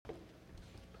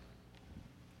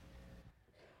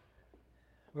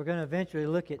We're going to eventually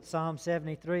look at Psalm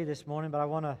 73 this morning, but I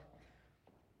want to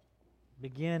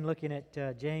begin looking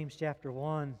at James chapter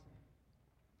 1.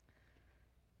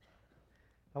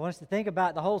 I want us to think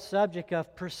about the whole subject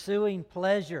of pursuing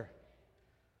pleasure.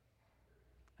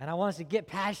 And I want us to get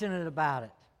passionate about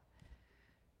it.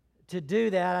 To do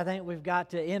that, I think we've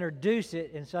got to introduce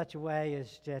it in such a way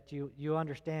as that you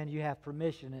understand you have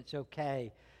permission, it's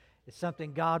okay. It's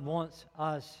something God wants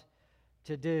us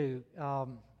to do.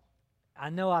 I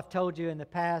know I've told you in the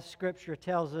past, Scripture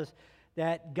tells us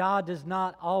that God does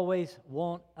not always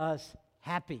want us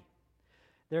happy.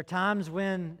 There are times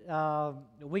when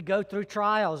we go through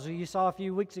trials. You saw a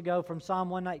few weeks ago from Psalm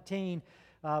 119,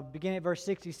 beginning at verse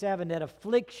 67, that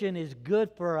affliction is good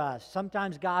for us.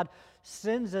 Sometimes God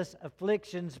sends us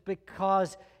afflictions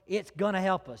because it's going to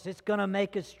help us. It's going to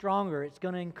make us stronger. It's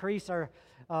going to increase our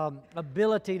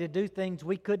ability to do things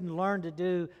we couldn't learn to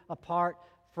do apart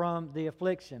from the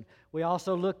affliction. We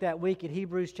also looked that week at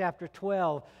Hebrews chapter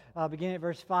 12, beginning at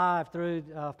verse 5 through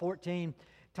 14.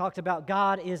 Talks about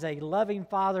God is a loving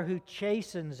Father who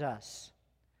chastens us.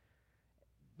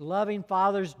 Loving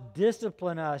fathers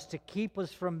discipline us to keep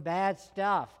us from bad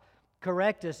stuff,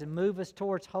 correct us, and move us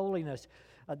towards holiness.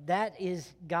 That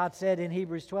is, God said in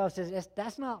Hebrews 12, says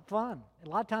that's not fun. A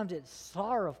lot of times it's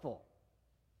sorrowful.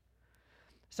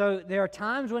 So there are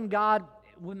times when God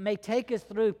may take us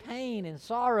through pain and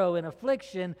sorrow and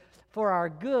affliction for our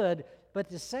good, but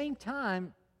at the same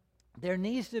time, there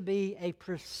needs to be a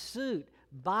pursuit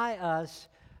by us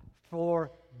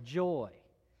for joy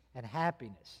and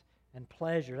happiness and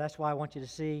pleasure. That's why I want you to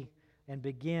see and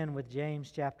begin with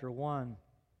James chapter 1.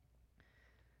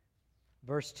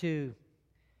 Verse 2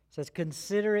 says,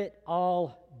 "Consider it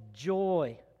all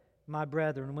joy, my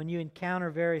brethren, when you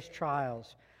encounter various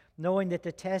trials, knowing that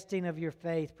the testing of your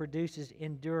faith produces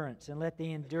endurance, and let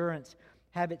the endurance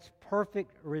have its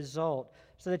perfect result,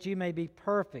 so that you may be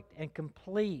perfect and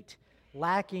complete,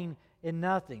 lacking in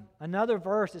nothing." Another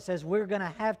verse that says we're going to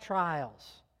have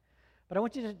trials. But I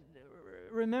want you to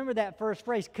remember that first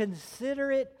phrase,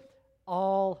 consider it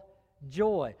all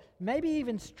joy. Maybe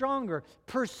even stronger,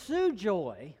 pursue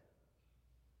joy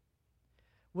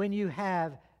when you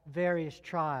have various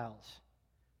trials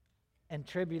and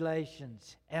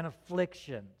tribulations and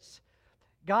afflictions.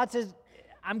 God says,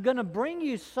 I'm going to bring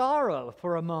you sorrow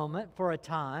for a moment, for a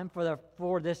time,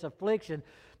 for this affliction.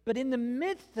 But in the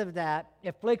midst of that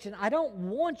affliction, I don't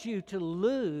want you to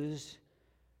lose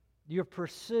your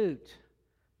pursuit,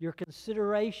 your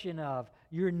consideration of,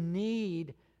 your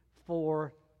need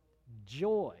for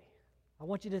joy. I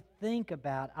want you to think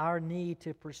about our need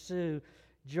to pursue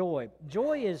joy.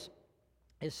 Joy is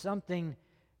something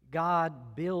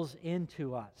God builds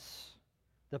into us,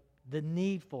 the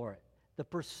need for it, the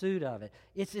pursuit of it.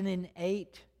 It's an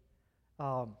innate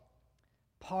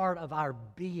part of our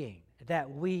being that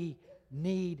we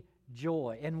need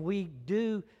joy, and we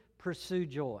do pursue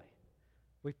joy.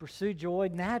 We pursue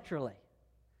joy naturally.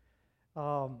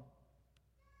 And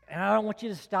I don't want you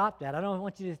to stop that. I don't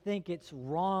want you to think it's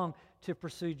wrong to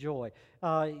pursue joy.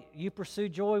 You pursue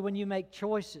joy when you make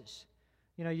choices.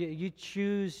 You know, you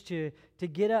choose to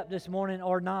get up this morning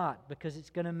or not because it's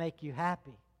going to make you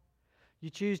happy. You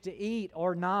choose to eat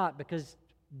or not because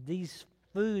these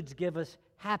foods give us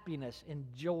happiness and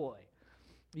joy.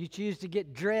 You choose to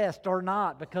get dressed or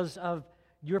not because of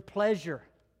your pleasure.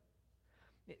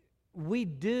 We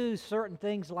do certain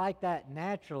things like that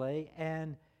naturally,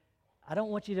 and I don't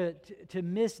want you to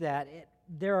miss that.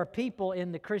 There are people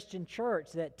in the Christian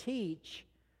church that teach,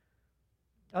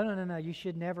 oh, no, you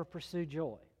should never pursue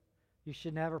joy. You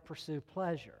should never pursue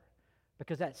pleasure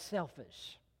because that's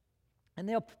selfish. And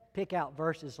they'll pick out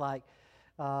verses like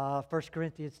 1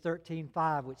 Corinthians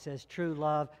 13:5, which says, true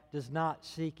love does not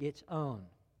seek its own.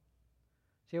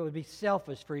 See, it would be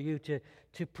selfish for you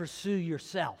to pursue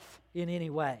yourself in any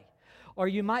way. Or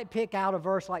you might pick out a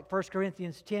verse like 1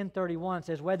 Corinthians 10:31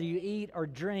 says, whether you eat or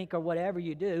drink or whatever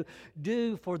you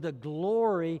do for the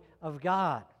glory of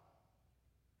God.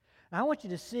 Now, I want you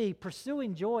to see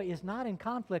pursuing joy is not in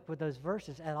conflict with those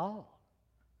verses at all.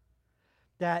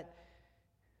 That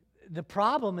the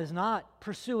problem is not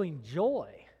pursuing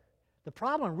joy. The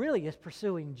problem really is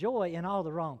pursuing joy in all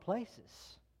the wrong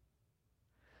places.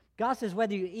 God says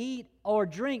whether you eat or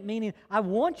drink, meaning I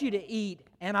want you to eat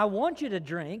and I want you to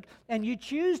drink, and you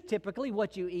choose typically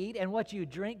what you eat and what you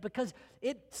drink because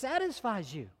it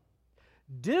satisfies you.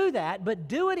 Do that, but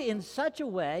do it in such a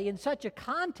way, in such a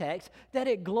context, that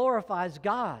it glorifies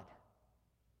God.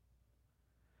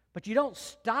 But you don't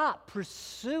stop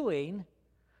pursuing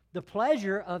the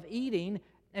pleasure of eating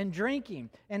and drinking.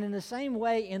 And in the same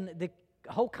way, in the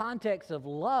whole context of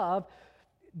love,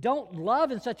 don't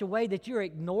love in such a way that you're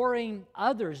ignoring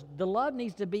others. The love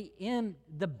needs to be in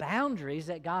the boundaries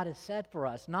that God has set for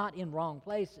us, not in wrong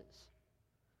places.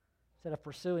 Instead of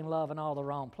pursuing love in all the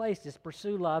wrong places,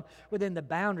 pursue love within the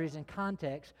boundaries and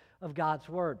context of God's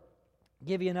Word. I'll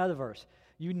give you another verse.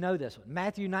 You know this one.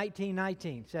 Matthew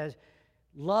 19:19 says,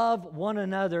 love one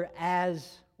another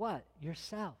as what?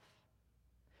 Yourself.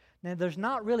 Now, there's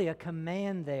not really a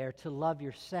command there to love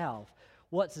yourself.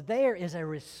 What's there is a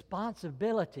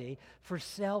responsibility for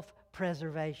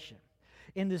self-preservation.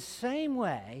 In the same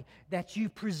way that you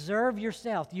preserve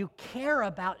yourself, you care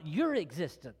about your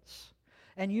existence,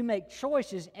 and you make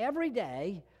choices every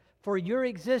day for your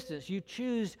existence. You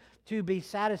choose to be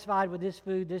satisfied with this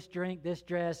food, this drink, this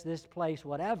dress, this place,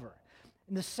 whatever.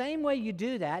 In the same way you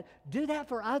do that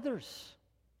for others.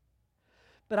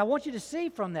 But I want you to see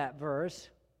from that verse,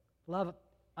 love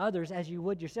others as you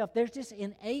would yourself. There's this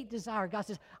innate desire. God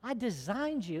says, I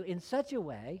designed you in such a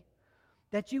way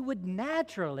that you would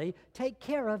naturally take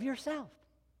care of yourself.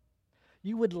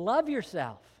 You would love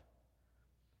yourself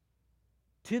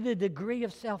to the degree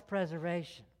of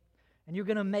self-preservation. And you're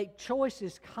going to make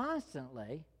choices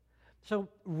constantly. So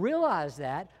realize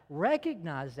that,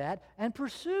 recognize that, and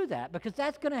pursue that, because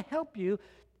that's going to help you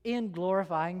in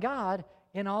glorifying God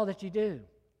in all that you do.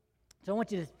 So I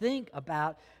want you to think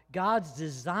about God's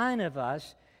design of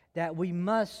us, that we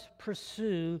must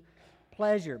pursue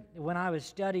pleasure. When I was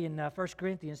studying 1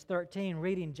 Corinthians 13,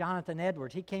 reading Jonathan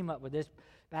Edwards, he came up with this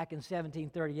back in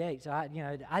 1738. So I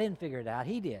didn't figure it out.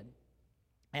 He did.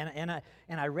 And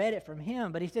I read it from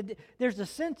him, but he said there's a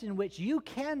sense in which you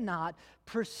cannot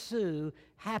pursue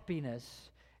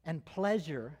happiness and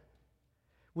pleasure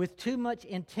with too much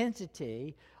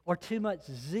intensity or too much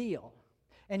zeal.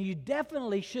 And you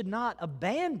definitely should not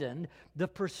abandon the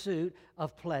pursuit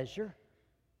of pleasure.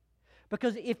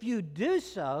 Because if you do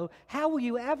so, how will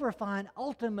you ever find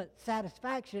ultimate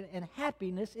satisfaction and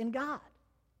happiness in God?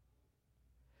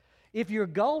 If your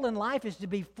goal in life is to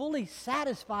be fully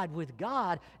satisfied with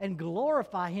God and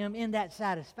glorify Him in that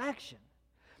satisfaction,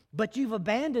 but you've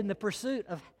abandoned the pursuit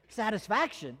of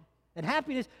satisfaction and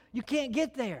happiness, you can't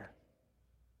get there.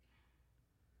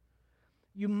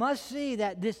 You must see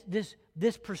that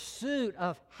this pursuit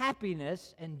of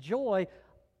happiness and joy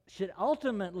should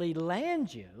ultimately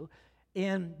land you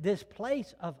in this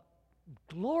place of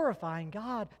glorifying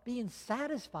God, being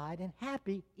satisfied and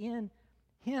happy in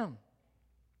Him.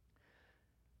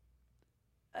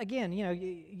 Again,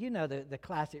 you know the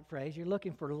classic phrase, you're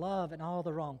looking for love in all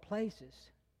the wrong places.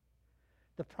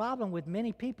 The problem with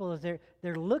many people is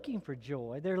they're looking for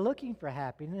joy, they're looking for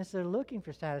happiness, they're looking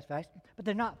for satisfaction, but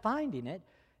they're not finding it.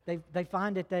 They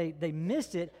find that they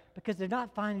miss it because they're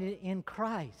not finding it in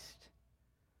Christ.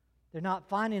 They're not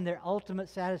finding their ultimate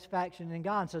satisfaction in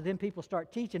God. So then people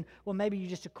start teaching, well, maybe you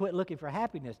just quit looking for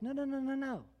happiness.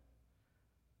 No.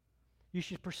 You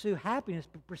should pursue happiness,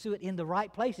 but pursue it in the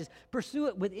right places. Pursue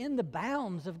it within the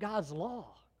bounds of God's law.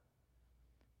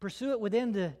 Pursue it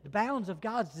within the bounds of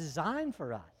God's design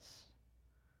for us.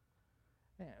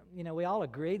 We all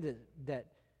agree that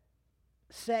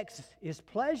sex is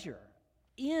pleasure.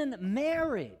 In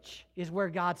marriage is where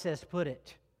God says put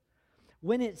it.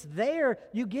 When it's there,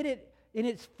 you get it in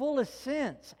its fullest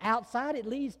sense. Outside, it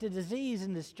leads to disease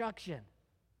and destruction.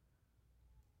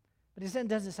 But it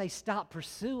doesn't say stop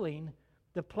pursuing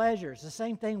the pleasures. The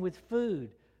same thing with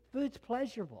food. Food's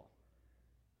pleasurable.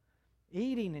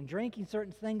 Eating and drinking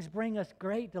certain things bring us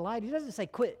great delight. He doesn't say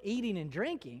quit eating and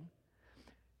drinking.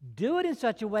 Do it in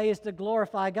such a way as to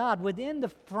glorify God. Within the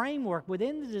framework,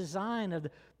 within the design of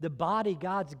the body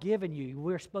God's given you,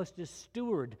 we're supposed to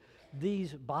steward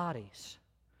these bodies.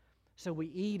 So we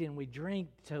eat and we drink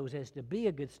so as to be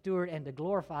a good steward and to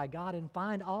glorify God and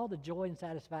find all the joy and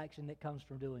satisfaction that comes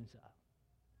from doing so.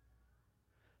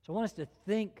 So I want us to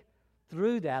think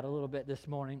through that a little bit this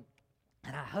morning,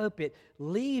 and I hope it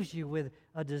leaves you with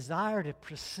a desire to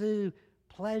pursue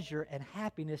pleasure and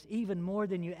happiness even more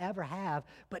than you ever have,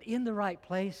 but in the right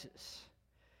places,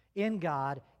 in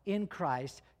God, in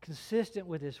Christ, consistent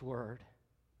with His Word,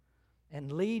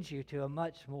 and leads you to a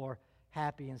much more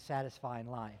happy and satisfying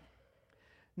life.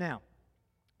 Now,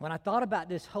 when I thought about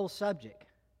this whole subject,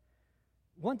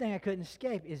 one thing I couldn't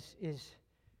escape is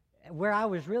where I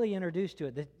was really introduced to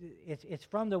it. It's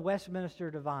from the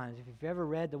Westminster Divines. If you've ever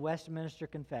read the Westminster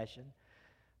Confession,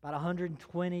 about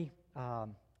 120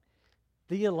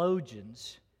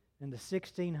 theologians in the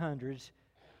 1600s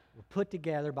were put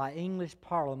together by English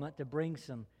Parliament to bring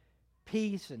some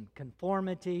peace and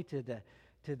conformity to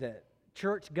the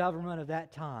church government of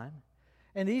that time.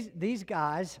 And these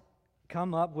guys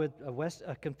come up with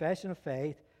a confession of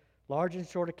faith, Large and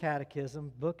Shorter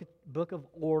Catechism, book of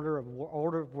order of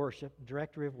worship,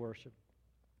 directory of worship.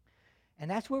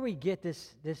 And that's where we get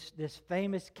this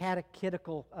famous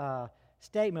catechetical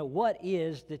statement, what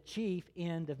is the chief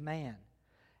end of man?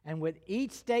 And with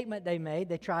each statement they made,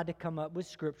 they tried to come up with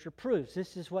Scripture proofs.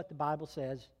 This is what the Bible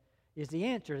says is the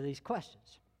answer to these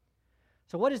questions.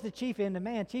 So what is the chief end of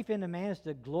man? Chief end of man is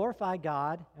to glorify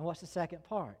God, and what's the second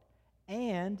part?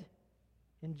 And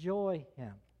enjoy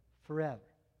Him forever.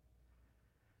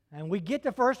 And we get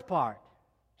the first part,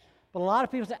 but a lot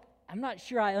of people say, I'm not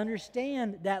sure I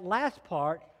understand that last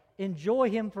part, enjoy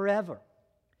Him forever.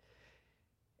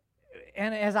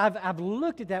 And as I've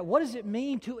looked at that, what does it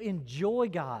mean to enjoy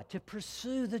God, to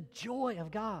pursue the joy of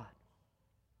God?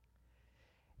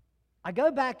 I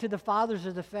go back to the fathers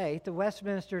of the faith, the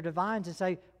Westminster Divines, and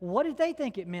say, what did they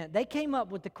think it meant? They came up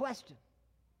with the question.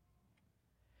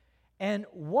 And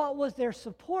what was their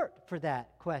support for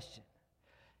that question?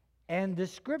 And the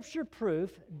Scripture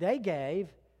proof they gave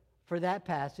for that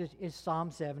passage is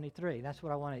Psalm 73. That's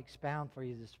what I want to expound for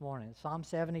you this morning. Psalm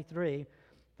 73,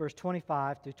 verse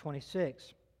 25 through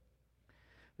 26.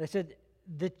 They said,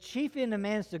 the chief end of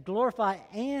man is to glorify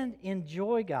and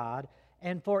enjoy God,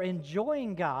 and for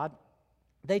enjoying God,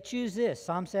 they choose this,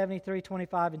 Psalm 73,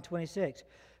 25 and 26.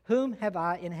 Whom have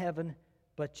I in heaven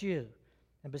but you?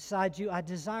 And besides you, I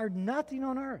desire nothing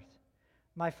on earth.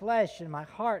 My flesh and my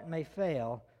heart may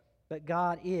fail, but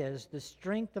God is the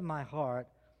strength of my heart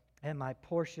and my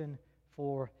portion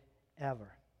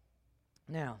forever.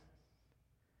 Now,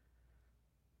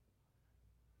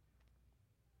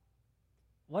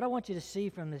 what I want you to see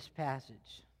from this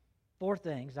passage, 4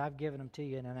 things, I've given them to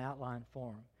you in an outline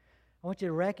form. I want you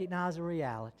to recognize a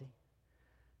reality.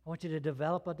 I want you to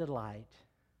develop a delight.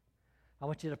 I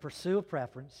want you to pursue a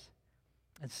preference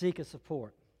and seek a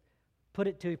support. Put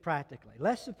it to you practically.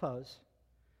 Let's suppose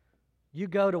you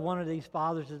go to one of these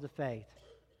fathers of the faith,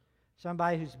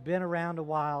 somebody who's been around a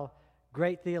while,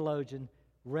 great theologian,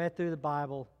 read through the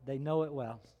Bible, they know it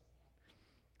well.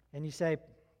 And you say,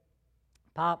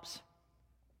 Pops,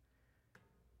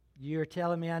 you're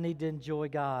telling me I need to enjoy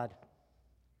God.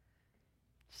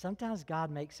 Sometimes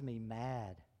God makes me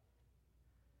mad.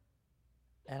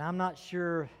 And I'm not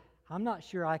sure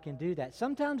I can do that.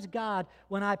 Sometimes God,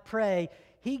 when I pray,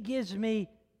 He gives me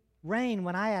rain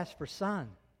when I ask for sun.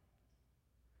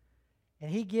 And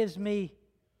He gives me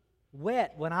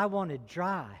wet when I wanted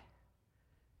dry.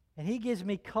 And He gives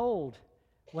me cold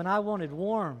when I wanted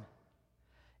warm.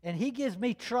 And He gives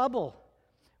me trouble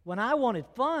when I wanted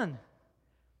fun.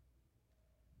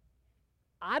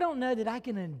 I don't know that I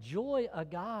can enjoy a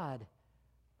God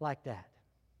like that.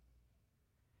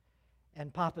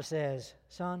 And Papa says,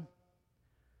 son,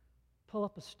 pull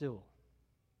up a stool.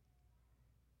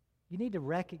 You need to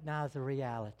recognize the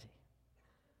reality.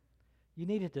 You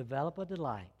need to develop a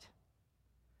delight.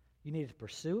 You need to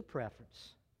pursue a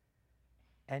preference.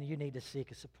 And you need to seek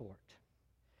a support.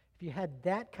 If you had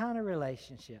that kind of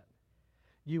relationship,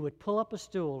 you would pull up a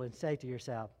stool and say to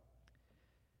yourself,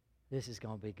 this is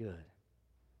going to be good.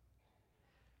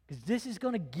 Because this is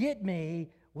going to get me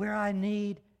where I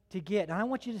need to get. And I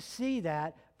want you to see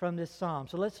that from this psalm.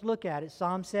 So let's look at it.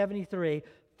 Psalm 73,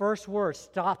 first word,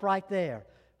 stop right there.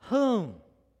 Whom?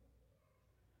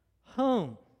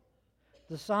 Whom?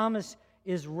 The psalmist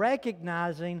is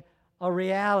recognizing a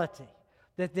reality,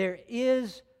 that there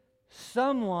is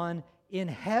someone in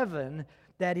heaven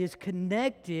that is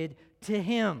connected to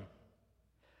him.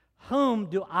 Whom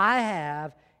do I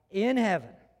have in heaven?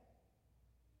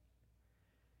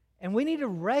 And we need to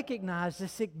recognize the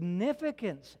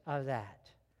significance of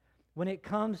that when it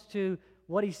comes to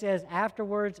what he says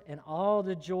afterwards and all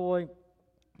the joy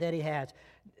that he has.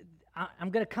 I'm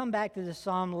going to come back to the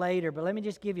psalm later, but let me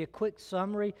just give you a quick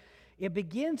summary. It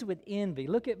begins with envy.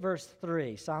 Look at verse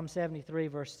 3, Psalm 73,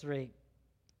 verse 3,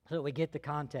 so that we get the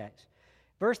context.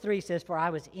 Verse 3 says, for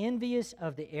I was envious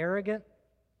of the arrogant.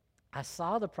 I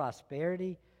saw the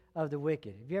prosperity of the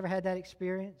wicked. Have you ever had that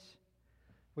experience?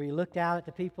 Where you looked out at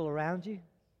the people around you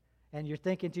and you're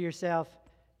thinking to yourself,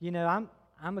 you know,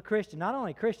 I'm a Christian. Not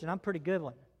only a Christian, I'm a pretty good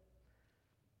one.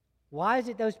 Why is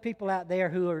it those people out there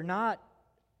who are not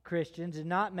Christians and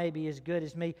not maybe as good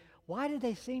as me, why do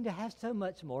they seem to have so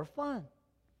much more fun?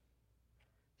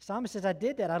 Psalmist says, I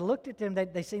did that. I looked at them.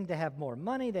 They seemed to have more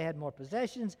money. They had more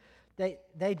possessions.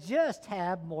 They just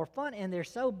have more fun, and they're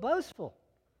so boastful.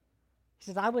 He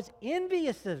says, I was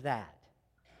envious of that.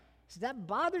 So that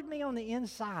bothered me on the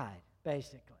inside,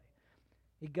 basically.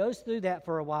 He goes through that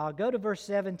for a while. Go to verse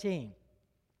 17.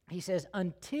 He says,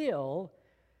 until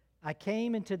I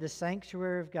came into the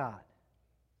sanctuary of God,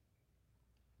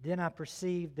 then I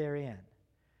perceived therein.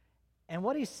 And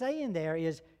what he's saying there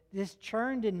is this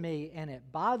churned in me, and it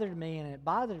bothered me, and it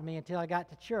bothered me until I got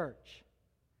to church.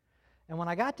 And when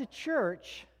I got to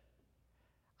church,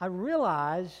 I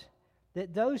realized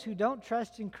that those who don't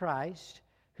trust in Christ,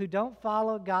 who don't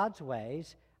follow God's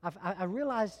ways, I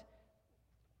realized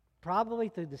probably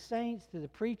through the saints, through the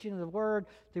preaching of the Word,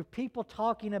 through people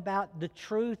talking about the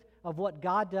truth of what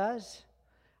God does,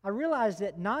 I realized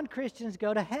that non-Christians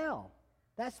go to hell.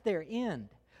 That's their end.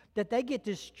 That they get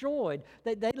destroyed,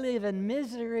 that they live in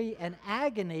misery and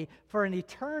agony for an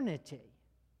eternity.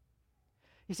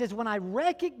 He says, when I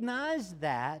recognized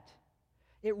that,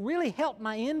 it really helped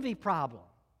my envy problem.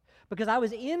 Because I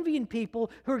was envying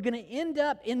people who are going to end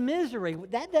up in misery.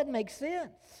 That doesn't make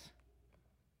sense.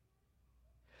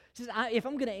 He says, if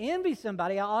I'm going to envy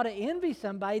somebody, I ought to envy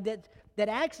somebody that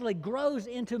actually grows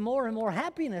into more and more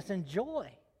happiness and joy.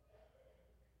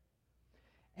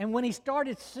 And when he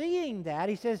started seeing that,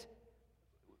 he says,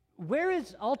 where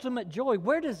is ultimate joy?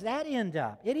 Where does that end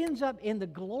up? It ends up in the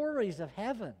glories of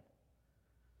heaven.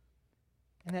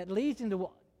 And that leads into,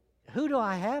 who do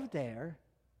I have there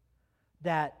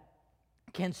that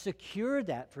can secure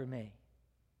that for me?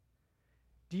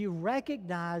 Do you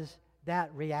recognize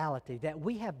that reality, that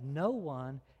we have no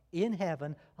one in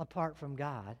heaven apart from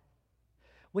God?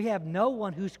 We have no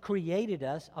one who's created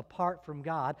us apart from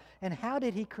God. And how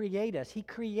did He create us? He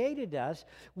created us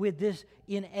with this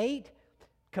innate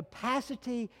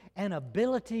capacity and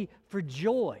ability for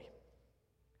joy.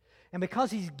 And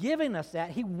because He's given us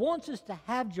that, He wants us to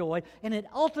have joy, and it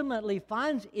ultimately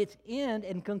finds its end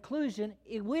and conclusion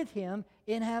with Him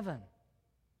in heaven.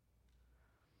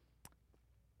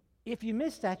 If you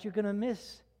miss that, you're going to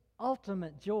miss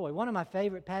ultimate joy. One of my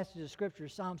favorite passages of Scripture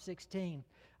is Psalm 16.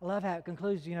 I love how it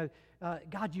concludes,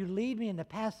 God, you lead me in the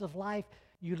paths of life.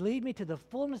 You lead me to the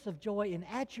fullness of joy, and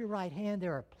at your right hand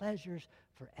there are pleasures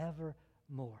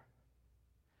forevermore.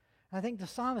 I think the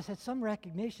psalmist had some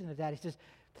recognition of that. He says,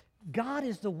 God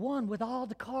is the one with all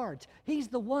the cards. He's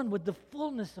the one with the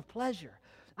fullness of pleasure.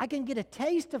 I can get a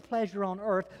taste of pleasure on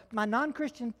earth. My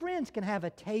non-Christian friends can have a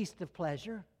taste of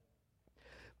pleasure.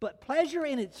 But pleasure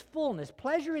in its fullness,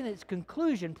 pleasure in its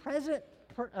conclusion, pleasure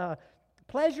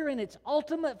in its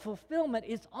ultimate fulfillment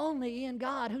is only in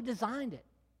God who designed it.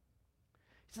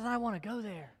 He says, I want to go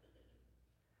there.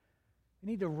 You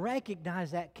need to recognize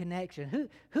that connection.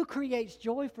 Who creates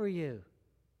joy for you?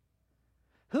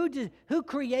 Who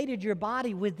created your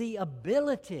body with the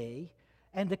ability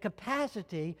and the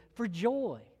capacity for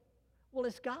joy? Well,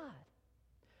 it's God.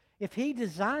 If He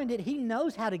designed it, He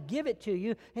knows how to give it to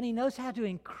you, and He knows how to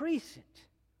increase it.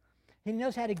 He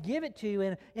knows how to give it to you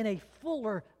in a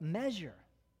fuller measure.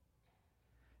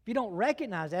 If you don't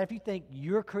recognize that, if you think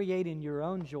you're creating your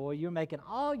own joy, you're making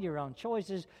all your own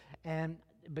choices, and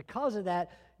because of that,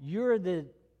 you're the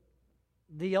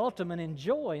ultimate in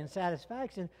joy and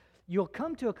satisfaction, you'll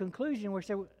come to a conclusion where you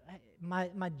say,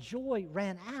 my joy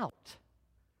ran out.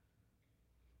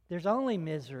 There's only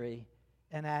misery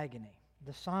and agony.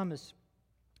 The psalmist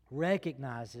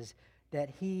recognizes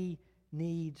that he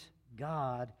needs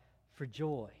God for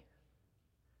joy.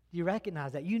 Do you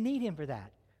recognize that? You need Him for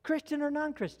that, Christian or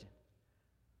non-Christian.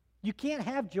 You can't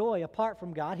have joy apart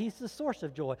from God. He's the source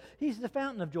of joy. He's the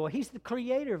fountain of joy. He's the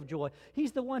creator of joy.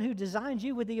 He's the one who designs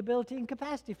you with the ability and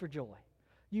capacity for joy.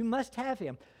 You must have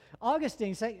Him.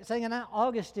 Augustine, St.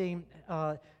 Augustine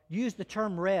used the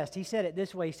term rest. He said it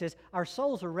this way. He says, our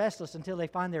souls are restless until they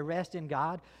find their rest in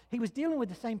God. He was dealing with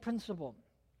the same principle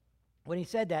when he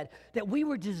said that we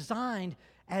were designed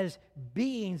as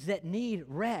beings that need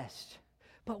rest.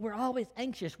 But we're always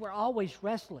anxious. We're always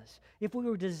restless. If we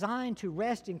were designed to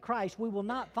rest in Christ, we will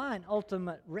not find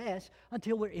ultimate rest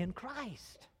until we're in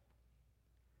Christ.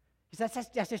 That's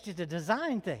just a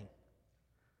design thing.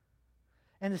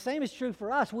 And the same is true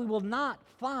for us. We will not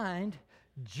find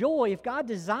joy. If God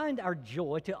designed our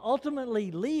joy to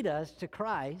ultimately lead us to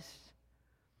Christ,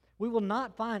 we will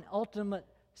not find ultimate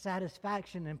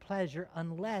satisfaction and pleasure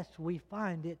unless we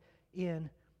find it in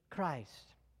Christ.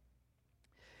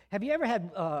 Have you ever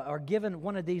had or given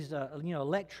one of these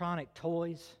electronic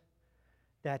toys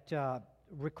that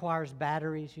requires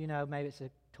batteries? Maybe it's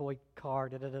a toy car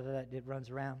that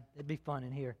runs around. It'd be fun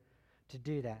in here to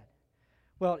do that.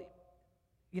 Well,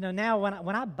 now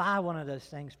when I buy one of those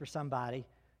things for somebody,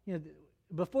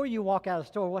 before you walk out of the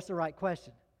store, what's the right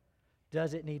question?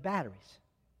 Does it need batteries?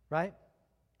 Right?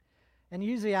 And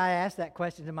usually I ask that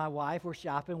question to my wife. We're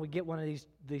shopping. We get one of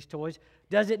these toys.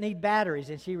 Does it need batteries?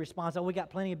 And she responds, we got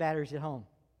plenty of batteries at home.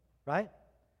 Right?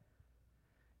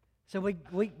 So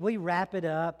we wrap it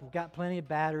up. We've got plenty of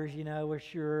batteries, we're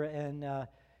sure, and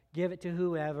give it to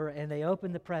whoever, and they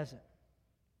open the present.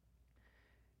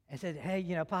 and said, hey,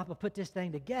 Papa, put this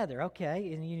thing together.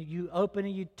 Okay, and you open it,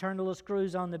 you turn the little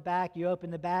screws on the back, you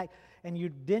open the back,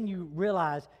 and then you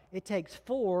realize it takes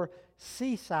 4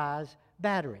 C-size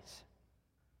batteries.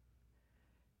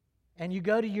 And you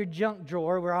go to your junk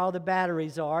drawer where all the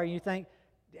batteries are, and you think,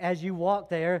 as you walk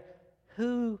there,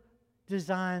 who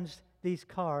designs these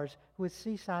cars with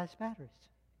C-size batteries?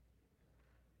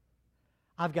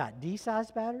 I've got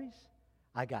D-size batteries.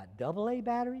 I got AA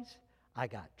batteries. I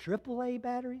got AAA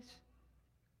batteries.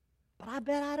 But I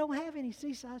bet I don't have any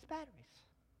C-size batteries.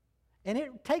 And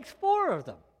it takes 4 of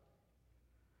them.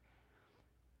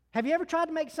 Have you ever tried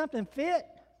to make something fit?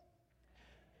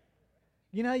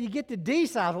 You get the D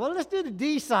size. Well, let's do the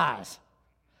D size.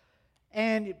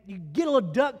 And you get a little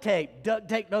duct tape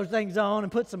those things on,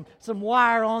 and put some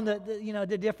wire on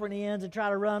the different ends, and try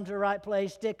to run them to the right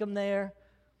place, stick them there.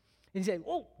 And you say,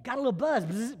 oh, got a little buzz.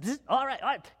 Bzz, bzz. All right,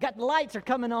 got the lights are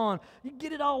coming on. You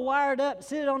get it all wired up,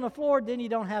 sit it on the floor, then you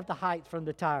don't have the height from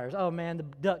the tires. Oh, man, the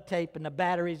duct tape and the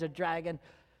batteries are dragging.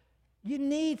 You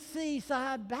need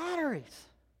C-size batteries.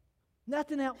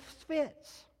 Nothing else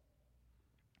fits.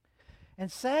 And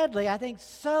sadly, I think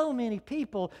so many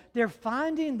people, they're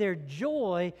finding their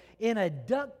joy in a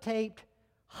duct-taped,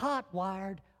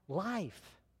 hot-wired life.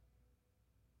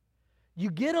 You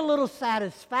get a little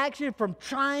satisfaction from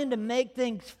trying to make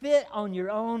things fit on your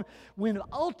own, when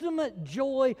ultimate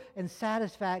joy and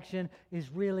satisfaction is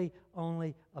really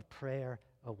only a prayer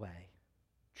away.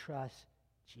 Trust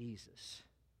Jesus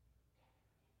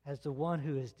as the one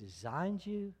who has designed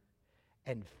you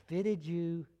and fitted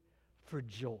you for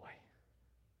joy.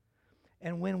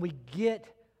 And when we get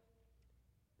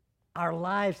our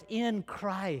lives in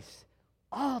Christ,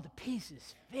 all the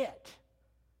pieces fit.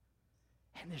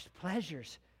 And there's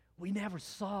pleasures we never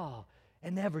saw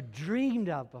and never dreamed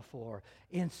of before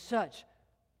in such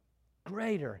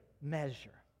greater measure.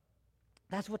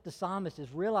 That's what the psalmist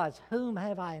has realized. Whom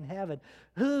have I in heaven?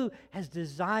 Who has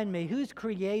designed me? Who's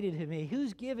created me?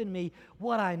 Who's given me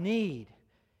what I need?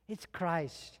 It's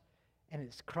Christ, and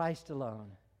it's Christ alone.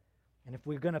 And if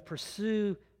we're going to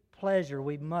pursue pleasure,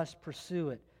 we must pursue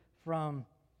it from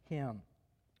Him.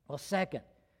 Well, second,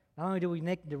 not only do we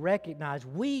need to recognize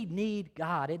we need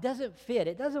God. It doesn't fit.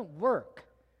 It doesn't work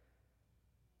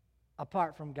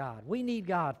apart from God. We need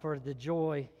God for the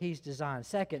joy He's designed.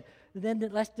 Second, then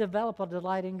let's develop a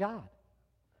delight in God.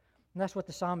 And that's what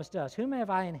the psalmist does. Whom have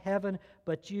I in heaven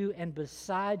but you, and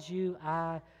besides you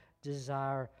I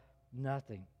desire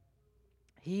nothing.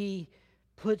 He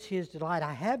puts his delight.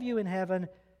 I have you in heaven.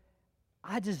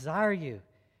 I desire you.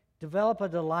 Develop a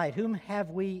delight. Whom have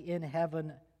we in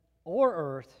heaven or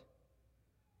earth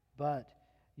but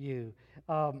you?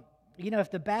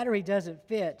 If the battery doesn't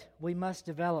fit, we must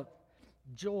develop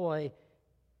joy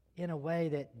in a way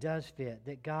that does fit,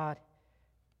 that God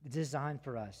designed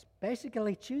for us.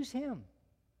 Basically, choose Him.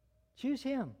 Choose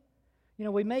Him.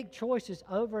 We make choices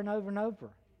over and over and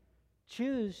over.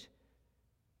 Choose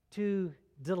to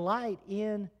delight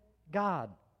in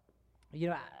God.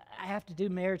 I have to do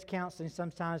marriage counseling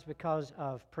sometimes because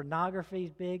of pornography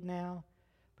is big now,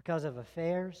 because of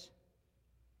affairs.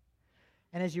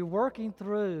 And as you're working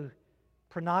through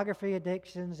pornography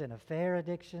addictions and affair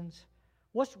addictions,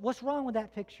 what's wrong with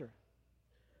that picture?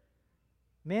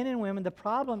 Men and women, the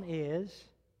problem is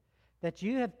that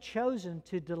you have chosen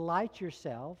to delight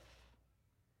yourself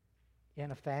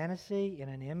in a fantasy, in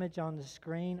an image on the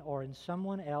screen, or in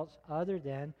someone else other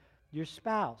than your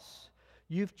spouse.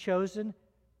 You've chosen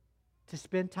to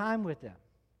spend time with them.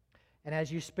 And as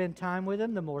you spend time with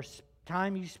them, the more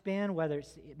time you spend, whether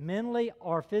it's mentally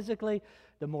or physically,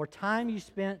 the more time you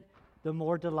spend, the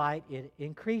more delight it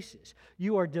increases.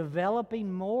 You are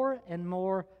developing more and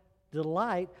more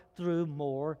delight through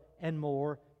more and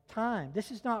more time.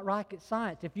 This is not rocket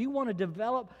science. If you want to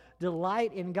develop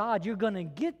delight in God, you're going to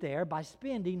get there by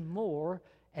spending more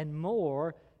and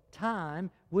more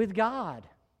time with God.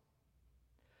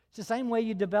 It's the same way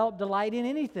you develop delight in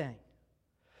anything.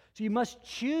 So you must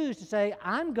choose to say,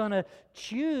 I'm going to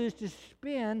choose to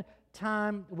spend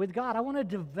time with God. I want to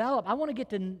develop. I want to get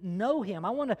to know Him. I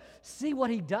want to see what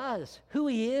He does, who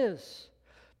He is.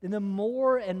 And the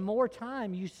more and more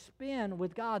time you spend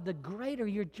with God, the greater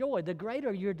your joy, the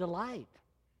greater your delight.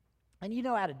 And you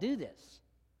know how to do this.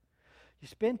 You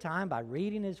spend time by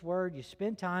reading His Word. You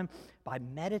spend time by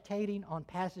meditating on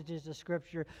passages of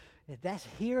Scripture. If that's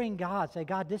hearing God, say,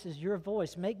 God, this is your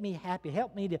voice. Make me happy.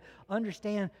 Help me to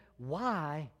understand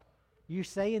why you're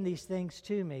saying these things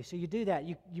to me. So you do that.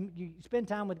 You spend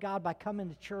time with God by coming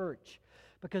to church.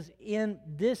 Because in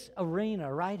this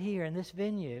arena right here, in this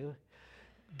venue,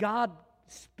 God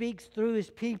speaks through His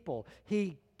people.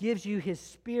 He gives you His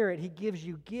Spirit. He gives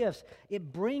you gifts.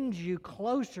 It brings you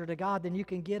closer to God than you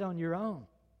can get on your own.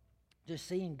 Just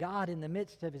seeing God in the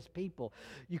midst of His people.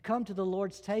 You come to the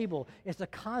Lord's table. It's a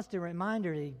constant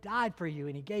reminder that He died for you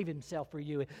and He gave Himself for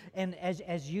you. And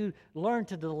as you learn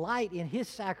to delight in His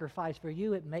sacrifice for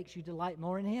you, it makes you delight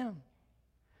more in Him.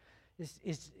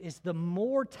 It's the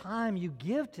more time you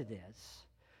give to this,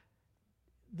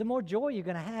 the more joy you're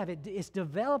going to have. It's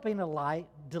developing a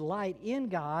delight in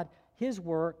God, His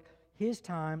work, His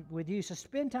time with you. So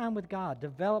spend time with God.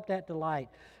 Develop that delight.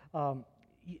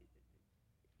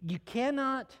 You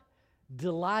cannot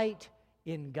delight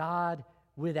in God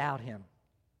without Him.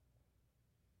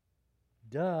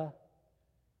 Duh.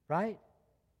 Right?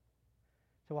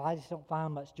 So I just don't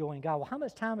find much joy in God. Well, how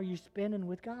much time are you spending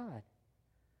with God?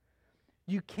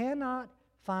 You cannot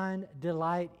find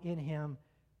delight in Him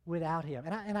without Him.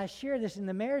 And I share this in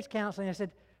the marriage counseling. I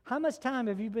said, how much time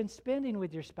have you been spending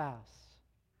with your spouse?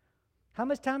 How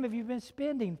much time have you been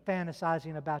spending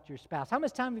fantasizing about your spouse? How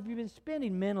much time have you been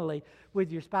spending mentally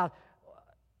with your spouse?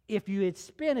 If you had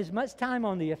spent as much time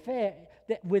on the affair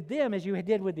with them as you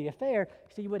did with the affair,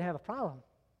 so you wouldn't have a problem.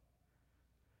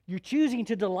 You're choosing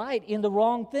to delight in the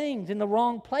wrong things, in the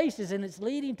wrong places, and it's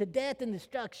leading to death and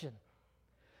destruction.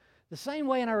 The same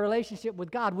way in our relationship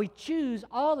with God, we choose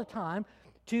all the time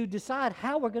to decide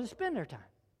how we're going to spend our time.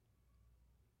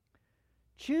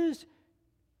 Choose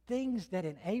things that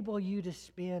enable you to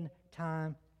spend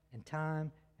time and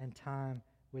time and time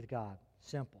with God.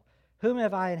 Simple. Whom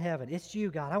have I in heaven? It's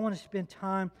you, God. I want to spend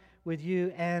time with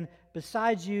you, and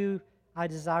besides you, I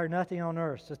desire nothing on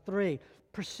earth. So 3,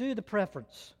 pursue the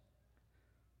preference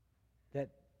that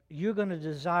you're going to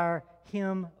desire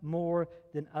Him more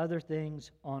than other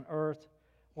things on earth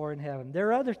or in heaven. There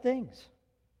are other things.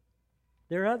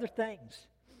 There are other things.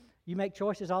 You make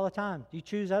choices all the time. You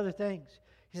choose other things.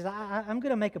 He says, I'm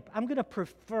going to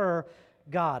prefer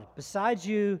God. Besides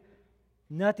you,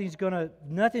 nothing's going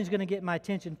to get my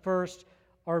attention first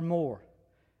or more.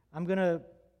 I'm going to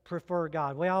prefer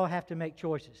God. We all have to make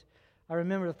choices. I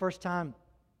remember the first time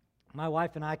my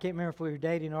wife and I can't remember if we were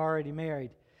dating or already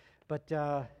married, but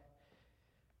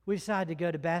we decided to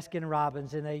go to Baskin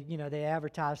Robbins, and they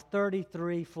advertised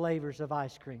 33 flavors of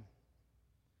ice cream.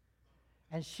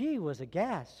 And she was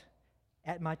aghast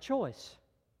at my choice.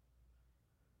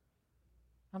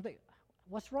 I'm thinking,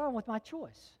 what's wrong with my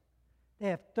choice? They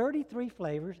have 33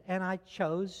 flavors, and I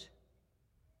chose,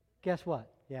 guess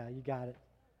what? Yeah, you got it.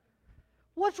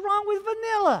 What's wrong with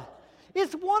vanilla?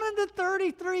 It's one of the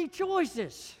 33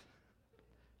 choices.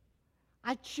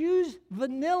 I choose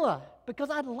vanilla because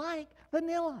I like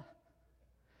vanilla.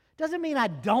 Doesn't mean I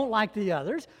don't like the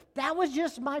others. That was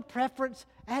just my preference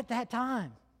at that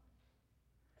time.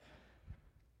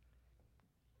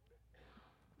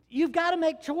 You've got to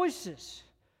make choices.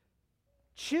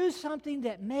 Choose something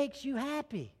that makes you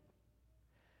happy.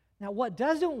 Now, what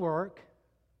doesn't work,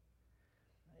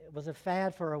 it was a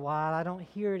fad for a while. I don't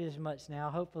hear it as much now.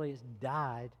 Hopefully it's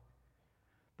died.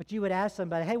 But you would ask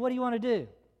somebody, hey, what do you want to do?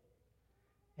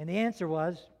 And the answer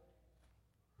was,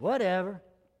 whatever.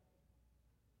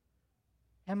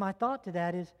 And my thought to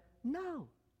that is, no.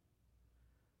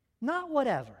 Not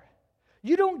whatever.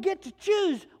 You don't get to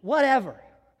choose whatever.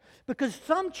 Because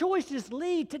some choices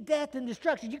lead to death and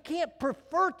destruction. You can't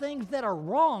prefer things that are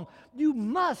wrong. You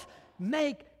must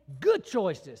make good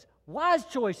choices, wise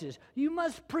choices. You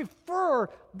must prefer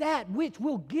that which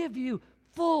will give you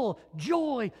full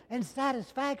joy and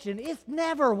satisfaction. It's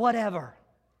never whatever.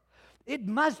 It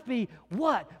must be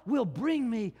what will bring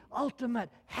me ultimate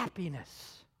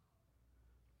happiness.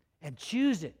 And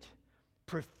choose it.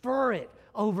 Prefer it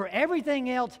over everything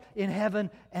else in heaven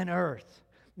and earth.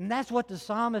 And that's what the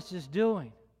psalmist is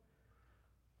doing.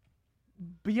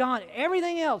 Beyond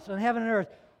everything else on heaven and earth,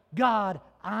 God,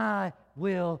 I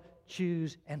will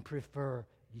choose and prefer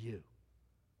you.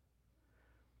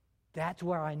 That's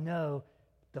where I know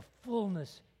the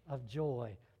fullness of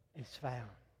joy is found.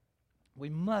 We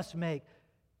must make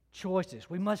choices.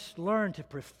 We must learn to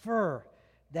prefer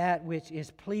that which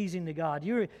is pleasing to God.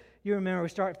 You remember we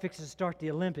fixing to start the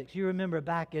Olympics. You remember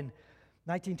back in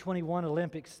 1921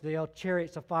 Olympics, the El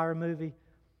Chariots of Fire movie.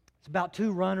 It's about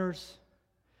 2 runners,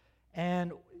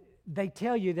 and they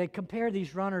compare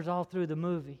these runners all through the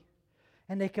movie,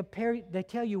 and they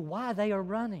tell you why they are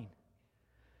running.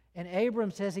 And Abram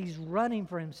says he's running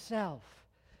for himself.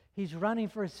 He's running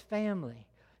for his family.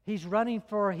 He's running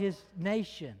for his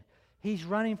nation. He's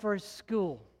running for his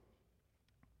school.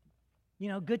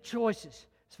 Good choices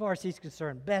as far as he's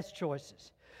concerned, best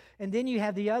choices. And then you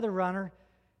have the other runner,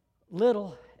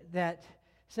 Little, that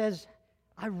says,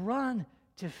 I run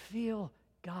to feel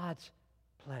God's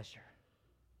pleasure.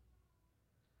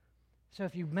 So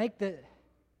if you make the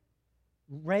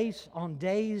race on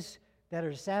days that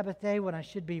are Sabbath day when I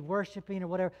should be worshiping or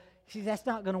whatever, see, that's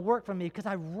not going to work for me because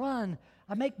I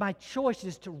make my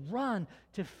choices to run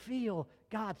to feel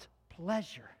God's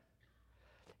pleasure.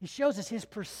 He shows us his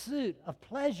pursuit of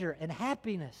pleasure and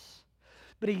happiness,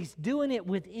 but he's doing it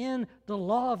within the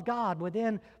law of God,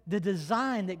 within the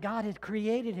design that God has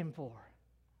created him for.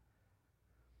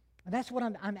 And that's what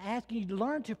I'm asking you to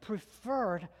learn to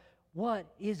prefer what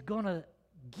is going to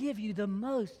give you the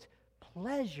most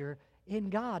pleasure in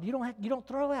God. You don't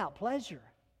throw out pleasure,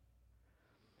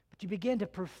 but you begin to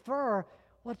prefer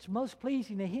what's most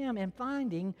pleasing to him and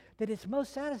finding that it's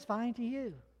most satisfying to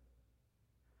you.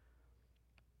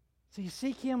 So you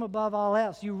seek him above all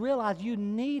else. You realize you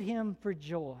need him for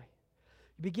joy.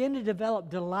 You begin to develop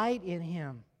delight in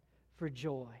him for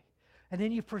joy. And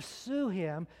then you pursue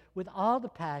him with all the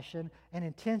passion and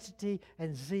intensity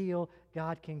and zeal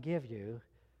God can give you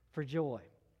for joy.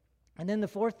 And then the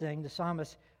fourth thing the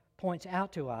psalmist points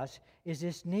out to us is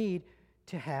this need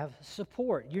to have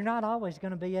support. You're not always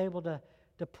going to be able to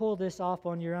pull this off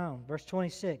on your own. Verse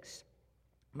 26,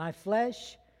 my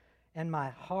flesh and my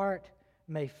heart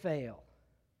may fail,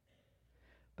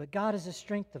 but God is the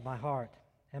strength of my heart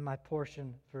and my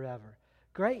portion forever.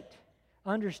 Great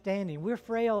understanding. We're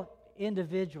frail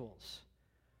individuals.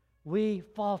 We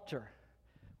falter.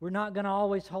 We're not going to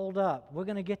always hold up. We're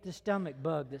going to get the stomach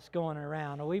bug that's going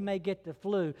around, or we may get the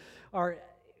flu, or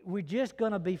we're just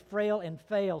going to be frail and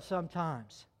fail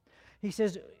sometimes. He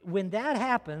says, when that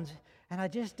happens, and I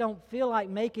just don't feel like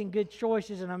making good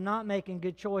choices, and I'm not making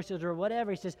good choices or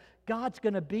whatever, he says, God's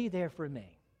going to be there for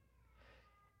me.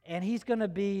 And he's going to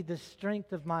be the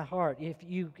strength of my heart. If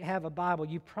you have a Bible,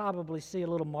 you probably see a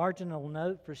little marginal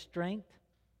note for strength.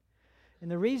 And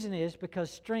the reason is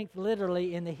because strength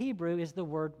literally in the Hebrew is the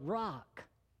word rock.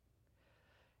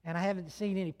 And I haven't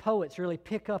seen any poets really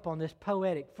pick up on this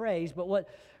poetic phrase, but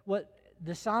what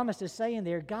the psalmist is saying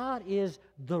there, God is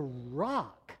the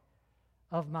rock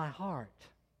of my heart.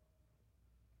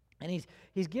 And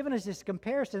he's given us this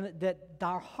comparison that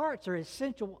our hearts are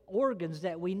essential organs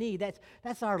that we need.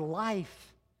 That's our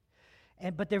life.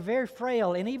 But they're very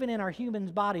frail, and even in our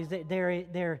human bodies,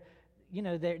 they're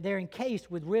encased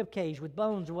with rib cage, with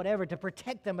bones or whatever to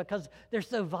protect them because they're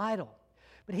so vital.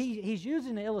 But he's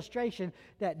using the illustration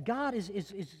that God is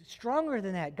stronger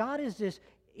than that. God is this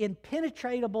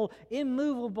impenetrable,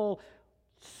 immovable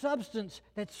substance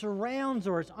that surrounds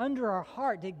or is under our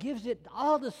heart that gives it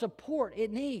all the support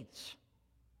it needs.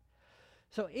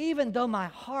 So even though my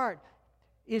heart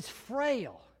is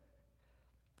frail,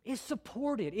 it's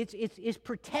supported, it's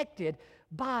protected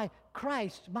by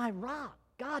Christ, my rock.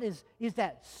 God is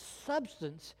that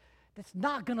substance that's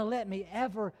not going to let me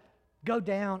ever go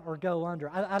down or go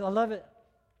under. I love it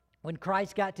when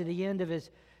Christ got to the end of his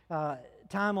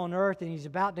time on earth and he's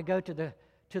about to go to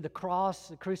the cross,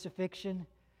 the crucifixion.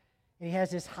 And he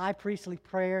has this high priestly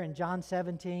prayer in John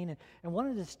 17. And one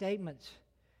of the statements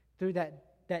through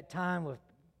that time with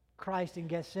Christ in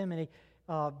Gethsemane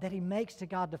that he makes to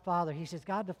God the Father, he says,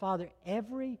 God the Father,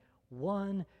 every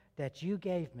one that you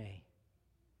gave me,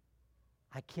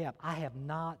 I kept. I have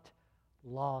not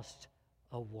lost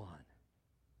a one.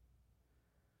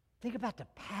 Think about the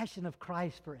passion of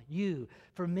Christ for you,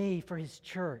 for me, for his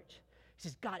church. He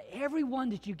says, God, every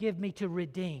one that you give me to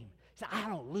redeem, he said, I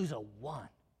don't lose a one.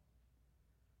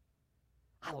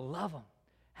 I love them,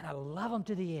 and I love them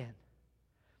to the end.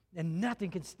 And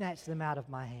nothing can snatch them out of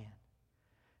my hand.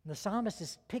 And the psalmist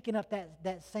is picking up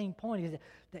that same point, is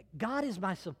that God is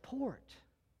my support.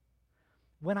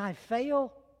 When I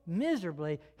fail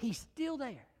miserably, he's still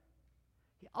there.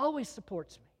 He always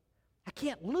supports me. I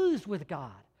can't lose with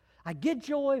God. I get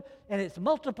joy, and it's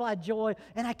multiplied joy,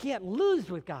 and I can't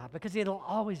lose with God because it'll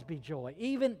always be joy.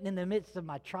 Even in the midst of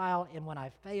my trial and when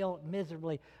I fail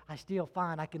miserably, I still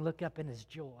find I can look up in his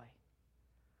joy.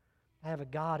 I have a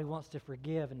God who wants to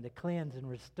forgive and to cleanse and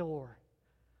restore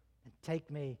and take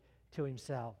me to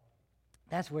himself.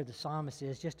 That's where the psalmist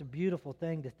is. Just a beautiful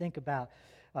thing to think about,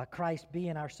 Christ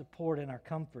being our support and our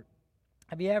comfort.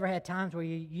 Have you ever had times where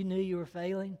you knew you were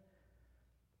failing?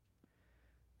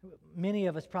 Many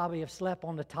of us probably have slept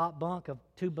on the top bunk of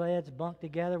two beds bunked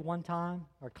together one time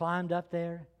or climbed up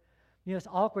there. You know, it's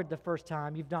awkward the first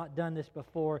time. You've not done this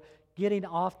before. Getting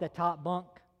off the top bunk,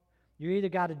 you either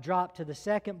got to drop to the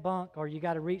second bunk or you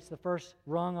got to reach the first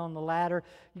rung on the ladder.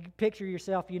 You can picture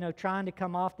yourself, trying to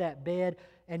come off that bed,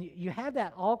 and you have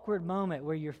that awkward moment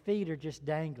where your feet are just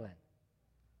dangling.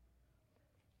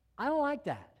 I don't like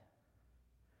that.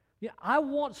 I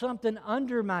want something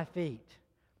under my feet.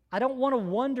 I don't want to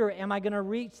wonder, am I going to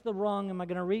reach the rung? Am I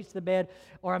going to reach the bed?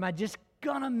 Or am I just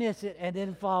going to miss it and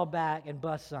then fall back and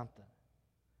bust something.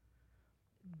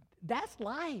 That's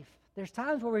life. There's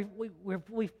times where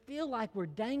we feel like we're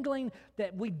dangling,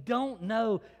 that we don't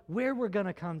know where we're going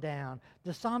to come down.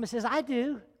 The psalmist says, I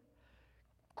do.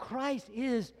 Christ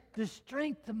is the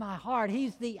strength of my heart.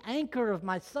 He's the anchor of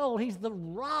my soul. He's the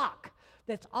rock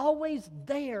that's always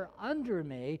there under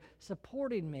me,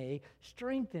 supporting me,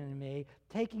 strengthening me,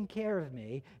 taking care of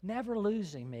me, never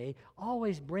losing me,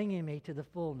 always bringing me to the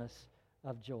fullness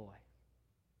of joy.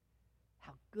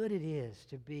 How good it is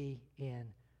to be in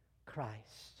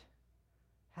Christ.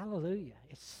 Hallelujah.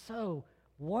 It's so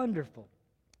wonderful.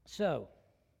 So,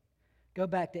 go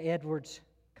back to Edwards'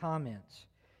 comments.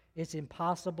 It's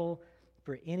impossible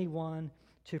for anyone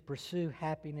to pursue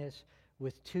happiness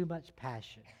with too much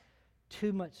passion,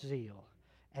 too much zeal,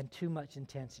 and too much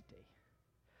intensity.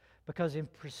 Because in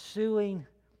pursuing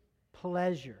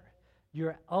pleasure,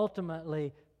 you're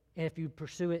ultimately, if you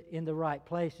pursue it in the right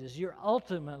places, you're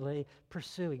ultimately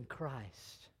pursuing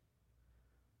Christ,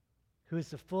 who is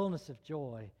the fullness of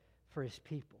joy for His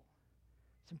people.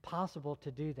 It's impossible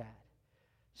to do that.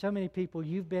 So many people,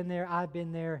 you've been there, I've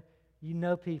been there, you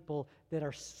know people that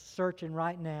are searching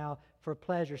right now for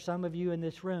pleasure. Some of you in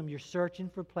this room, you're searching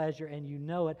for pleasure and you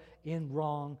know it in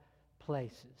wrong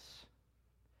places.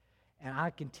 And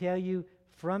I can tell you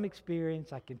from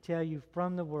experience, I can tell you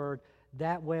from the Word,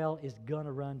 that well is going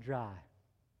to run dry.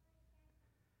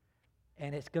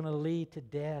 And it's going to lead to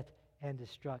death and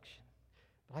destruction.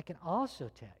 But I can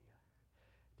also tell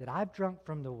you that I've drunk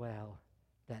from the well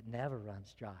that never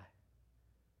runs dry.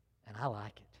 And I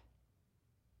like it.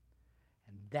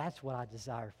 And that's what I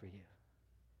desire for you,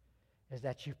 is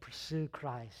that you pursue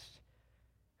Christ,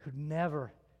 who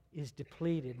never is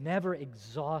depleted, never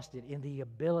exhausted in the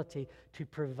ability to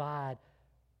provide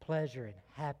pleasure and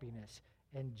happiness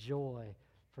and joy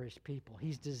for His people.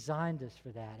 He's designed us for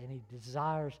that, and He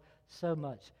desires so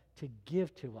much to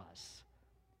give to us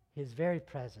His very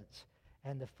presence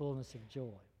and the fullness of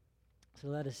joy. So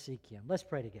let us seek Him. Let's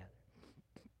pray together.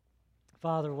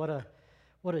 Father, what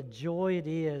a joy it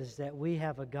is that we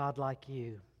have a God like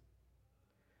You.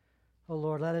 Oh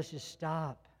Lord, let us just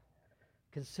stop.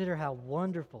 Consider how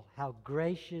wonderful, how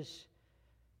gracious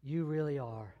You really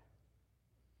are.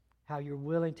 How You're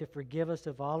willing to forgive us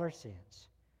of all our sins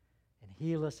and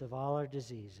heal us of all our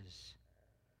diseases.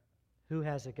 Who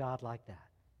has a God like that?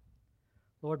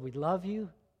 Lord, we love You.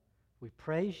 We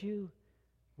praise You.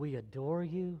 We adore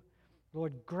You.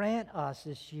 Lord, grant us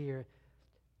this year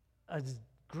a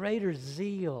greater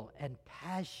zeal and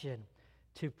passion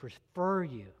to prefer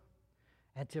You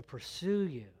and to pursue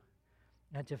You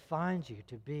and to find You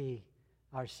to be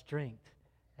our strength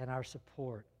and our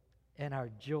support and our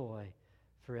joy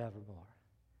forevermore.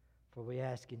 For we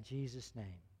ask in Jesus'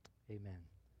 name, amen.